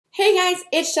Hey guys,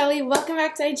 it's Shelly. Welcome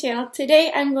back to my channel. Today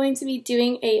I'm going to be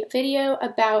doing a video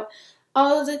about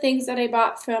all of the things that I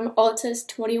bought from Ulta's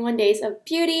 21 Days of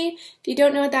Beauty. If you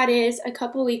don't know what that is, a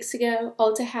couple weeks ago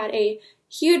Ulta had a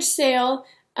huge sale.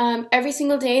 Every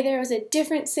single day there was a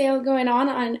different sale going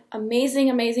on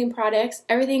amazing products.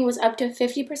 Everything was up to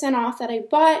 50% off that I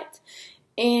bought,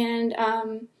 and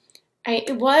I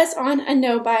was on a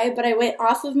no-buy, but I went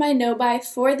off of my no-buy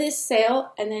for this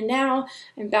sale, and then now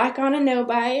I'm back on a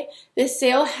no-buy. This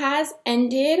sale has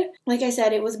ended. Like I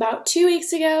said, it was about 2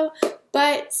 weeks ago,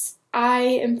 but I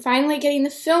am finally getting to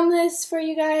film this for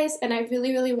you guys, and I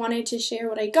really wanted to share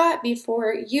what I got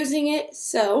before using it.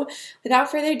 So without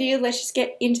further ado, let's just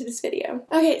get into this video.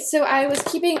 Okay, so I was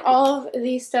keeping all of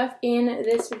the stuff in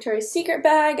this Victoria's Secret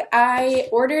bag. I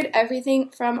ordered everything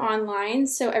from online,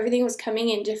 so everything was coming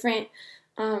in different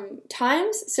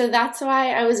times, so that's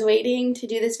why I was waiting to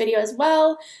do this video as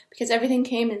well, because everything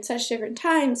came in such different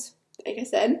times, like I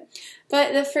said.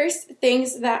 But the first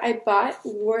things that I bought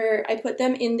were, I put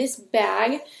them in this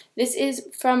bag. This is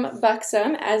from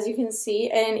Buxom, as you can see,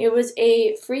 and it was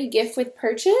a free gift with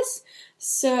purchase.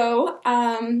 So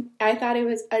I thought it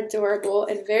was adorable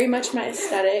and very much my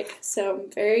aesthetic, so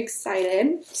I'm very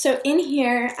excited. So in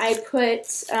here I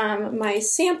put my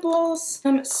samples.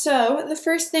 So the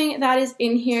first thing that is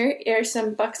in here are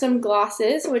some Buxom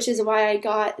glosses, which is why I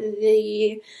got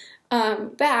the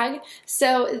bag.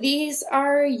 So these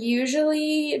are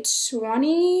usually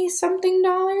 $20-something.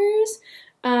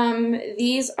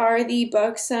 These are the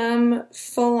Buxom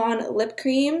full-on lip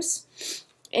creams,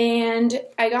 and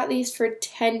I got these for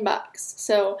 10 bucks.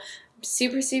 So I'm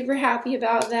super happy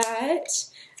about that.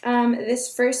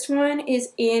 This first one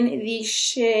is in the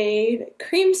shade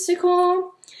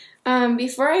Creamsicle.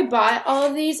 Before I bought all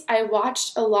of these, I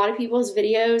watched a lot of people's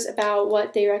videos about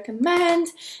what they recommend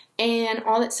and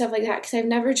all that stuff like that, because I've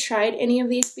never tried any of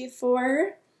these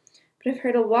before, but I've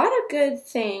heard a lot of good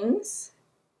things.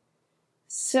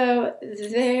 So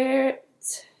there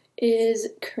is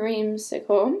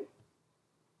Creamsicle.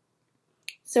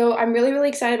 So I'm really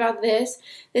excited about this.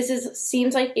 This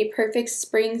seems like a perfect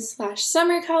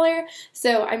spring/summer color,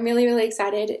 so I'm really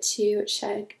excited to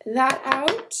check that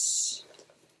out.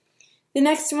 The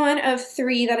next one of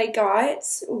three that I got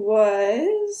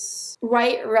was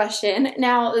White Russian.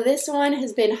 Now this one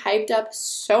has been hyped up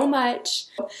so much.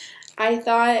 I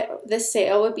thought the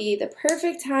sale would be the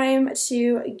perfect time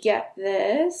to get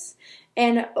this,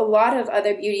 and a lot of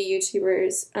other beauty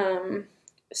YouTubers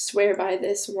swear by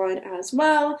this one as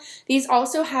well. These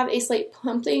also have a slight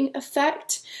plumping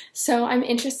effect, so I'm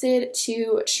interested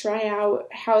to try out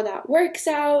how that works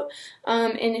out,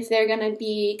 and if they're gonna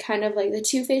be kind of like the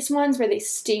Too Faced ones where they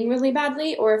sting really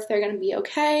badly, or if they're gonna be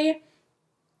okay.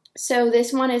 So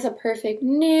this one is a perfect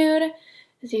nude,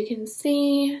 as you can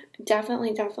see.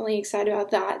 Definitely excited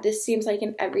about that. This seems like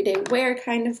an everyday wear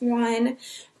kind of one. You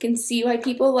can see why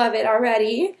people love it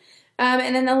already.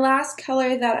 And then the last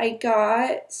color that I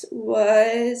got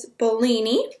was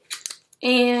Bellini.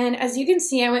 And as you can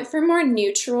see, I went for more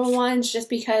neutral ones just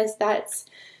because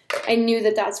I knew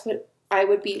that that's what I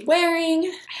would be wearing.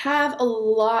 I have a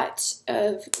lot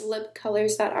of lip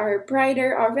colors that are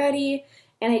brighter already,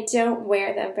 and I don't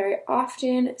wear them very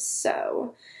often.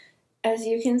 So as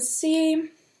you can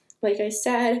see, like I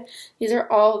said, these are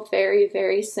all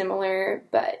very similar,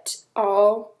 but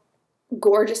all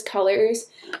gorgeous colors,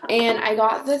 and I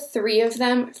got the three of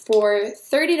them for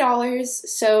 $30,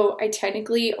 so I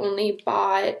technically only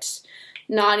bought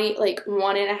not like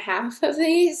 1.5 of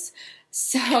these,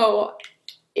 so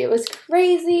it was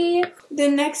crazy. The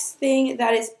next thing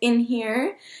that is in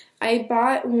here, I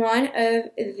bought one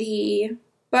of the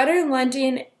Butter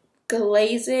London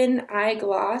Glazing Eye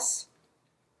Gloss,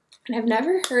 and I've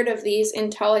never heard of these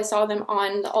until I saw them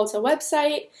on the Ulta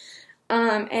website.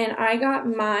 And I got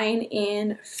mine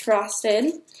in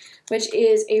Frosted, which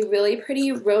is a really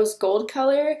pretty rose gold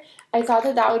color. I thought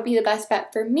that that would be the best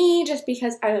bet for me just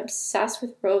because I'm obsessed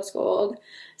with rose gold.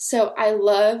 So I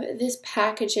love this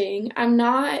packaging. I'm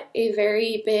not a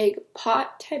very big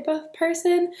pot type of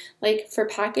person, like for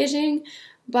packaging,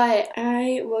 but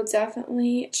I will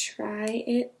definitely try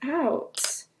it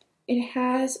out. It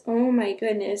has, oh my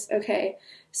goodness, okay.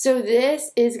 So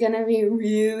this is going to be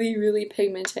really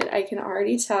pigmented. I can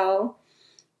already tell.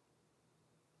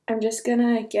 I'm just going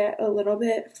to get a little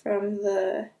bit from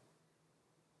the...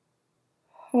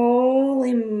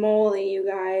 Holy moly, you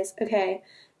guys. Okay,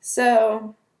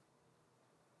 so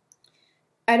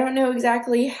I don't know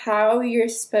exactly how you're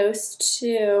supposed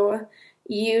to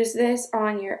use this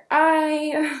on your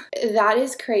eye. That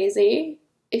is crazy.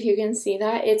 If you can see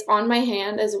that. It's on my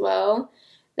hand as well.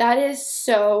 That is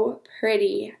so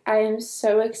pretty. I am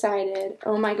so excited.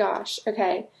 Oh my gosh.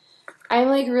 Okay. I'm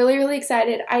like really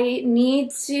excited. I need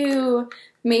to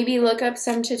maybe look up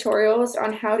some tutorials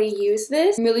on how to use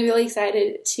this. I'm really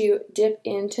excited to dip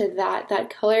into that.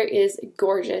 That color is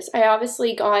gorgeous. I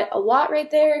obviously got a lot right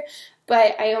there,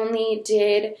 but I only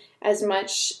did as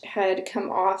much had come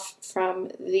off from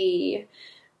the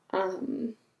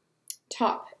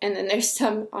top, and then there's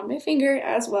some on my finger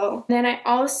as well. Then I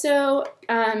also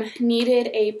needed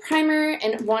a primer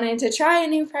and wanted to try a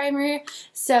new primer,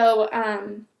 so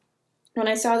when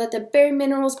I saw that the Bare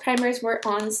Minerals primers were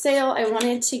on sale, I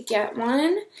wanted to get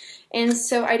one, and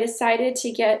so I decided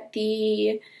to get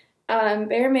the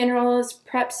Bare Minerals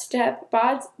Prep Step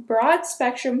Broad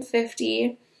Spectrum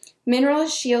 50 Mineral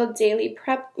Shield Daily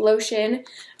Prep Lotion.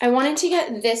 I wanted to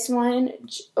get this one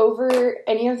over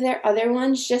any of their other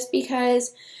ones just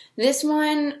because this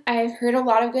one I've heard a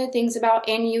lot of good things about,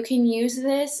 and you can use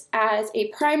this as a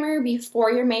primer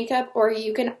before your makeup, or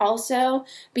you can also,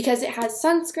 because it has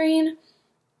sunscreen,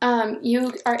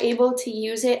 you are able to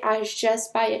use it as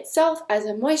just by itself as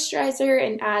a moisturizer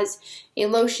and as a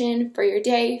lotion for your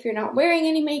day if you're not wearing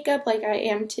any makeup like I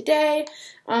am today.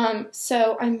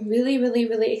 So I'm really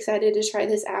excited to try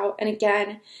this out, and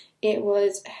again, it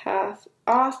was half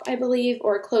off, I believe,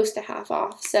 or close to half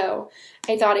off, so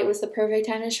I thought it was the perfect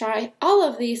time to try all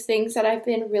of these things that I've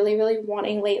been really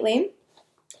wanting lately.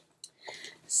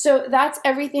 So that's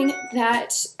everything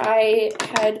that I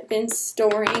had been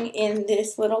storing in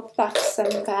this little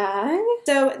buxom bag.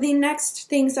 So the next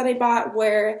things that I bought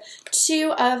were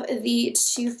 2 of the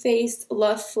Too Faced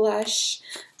Love Flush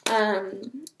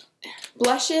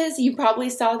blushes. You probably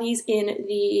saw these in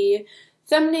the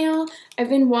thumbnail. I've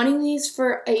been wanting these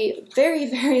for a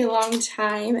very long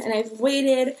time, and I've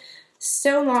waited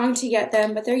so long to get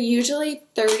them, but they're usually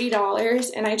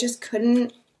 $30, and I just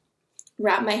couldn't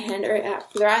wrap my head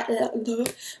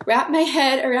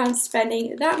around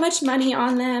spending that much money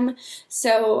on them.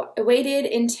 So I waited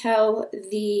until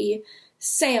the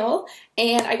sale,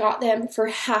 and I got them for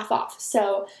half off.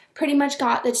 So pretty much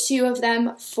got the 2 of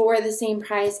them for the same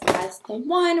price as the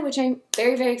one, which I'm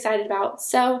very excited about.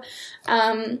 So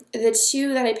the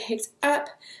 2 that I picked up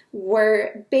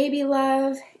were Baby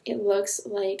Love. It looks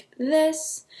like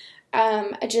this.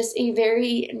 Just a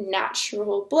very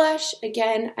natural blush.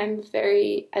 Again,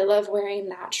 I love wearing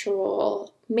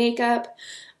natural makeup,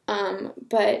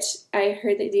 but I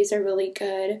heard that these are really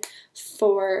good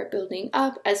for building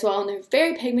up as well, and they're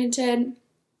very pigmented,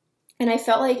 and I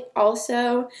felt like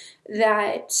also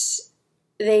that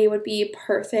they would be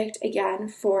perfect again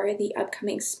for the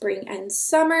upcoming spring and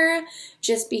summer,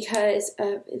 just because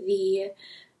of the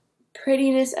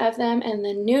prettiness of them and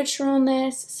the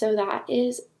neutralness. So that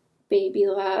is Baby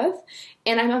Love,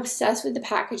 and I'm obsessed with the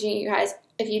packaging, you guys.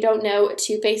 If you don't know,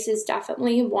 Too Faced is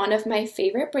definitely one of my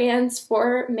favorite brands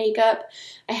for makeup.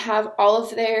 I have all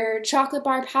of their chocolate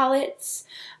bar palettes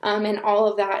and all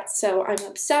of that, so I'm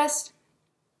obsessed.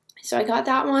 So I got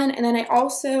that one, and then I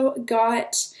also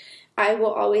got I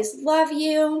Will Always Love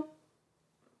You.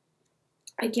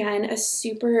 Again, a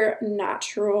super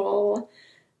natural,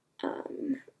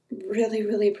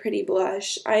 really pretty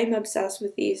blush. I'm obsessed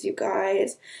with these, you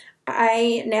guys.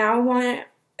 I now want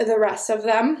the rest of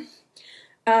them.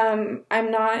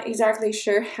 I'm not exactly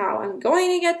sure how I'm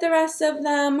going to get the rest of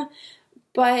them,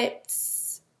 but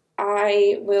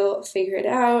I will figure it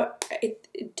out. It's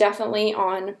definitely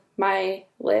on my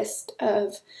list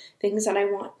of things that I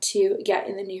want to get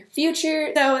in the near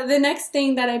future. So the next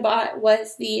thing that I bought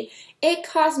was the IT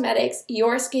Cosmetics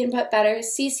Your Skin But Better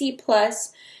CC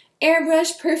Plus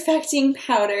Airbrush Perfecting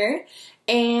Powder.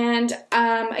 And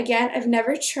again, I've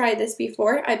never tried this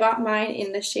before. I bought mine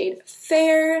in the shade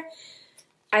Fair.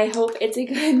 I hope it's a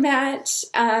good match.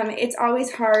 It's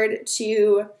always hard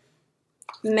to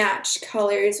match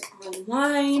colors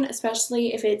online,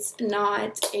 especially if it's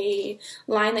not a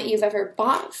line that you've ever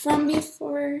bought from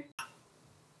before.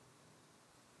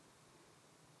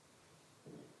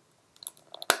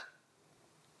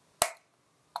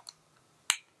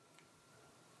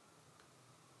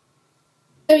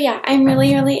 So yeah, I'm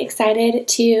really excited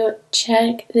to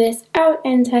check this out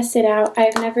and test it out.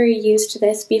 I've never used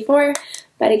this before,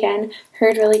 but again,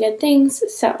 heard really good things.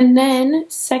 So, and then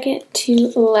second to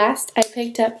last, I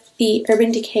picked up the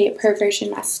Urban Decay Perversion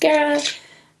Mascara.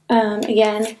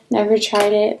 Again, never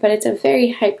tried it, but it's a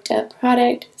very hyped up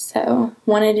product, so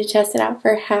wanted to test it out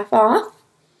for half off.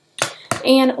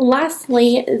 And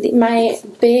lastly, my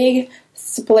big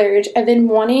splurge. I've been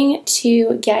wanting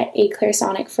to get a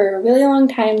Clarisonic for a really long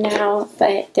time now,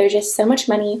 but they're just so much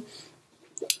money.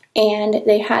 And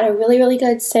they had a really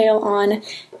good sale on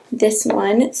this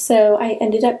one. So I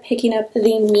ended up picking up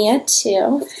the Mia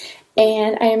 2.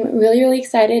 And I'm really, really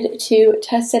excited to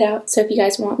test it out. So if you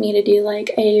guys want me to do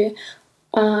like a,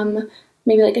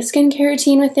 maybe like a skincare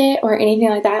routine with it or anything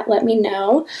like that, let me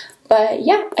know. But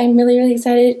yeah, I'm really, really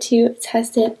excited to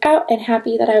test it out and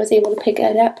happy that I was able to pick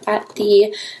it up at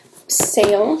the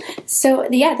sale. So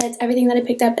yeah, that's everything that I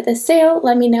picked up at the sale.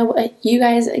 Let me know what you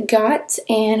guys got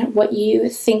and what you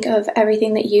think of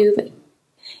everything that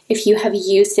if you have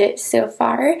used it so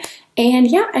far. And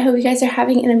yeah, I hope you guys are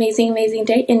having an amazing, amazing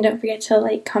day. And don't forget to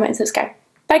like, comment, and subscribe.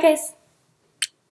 Bye guys!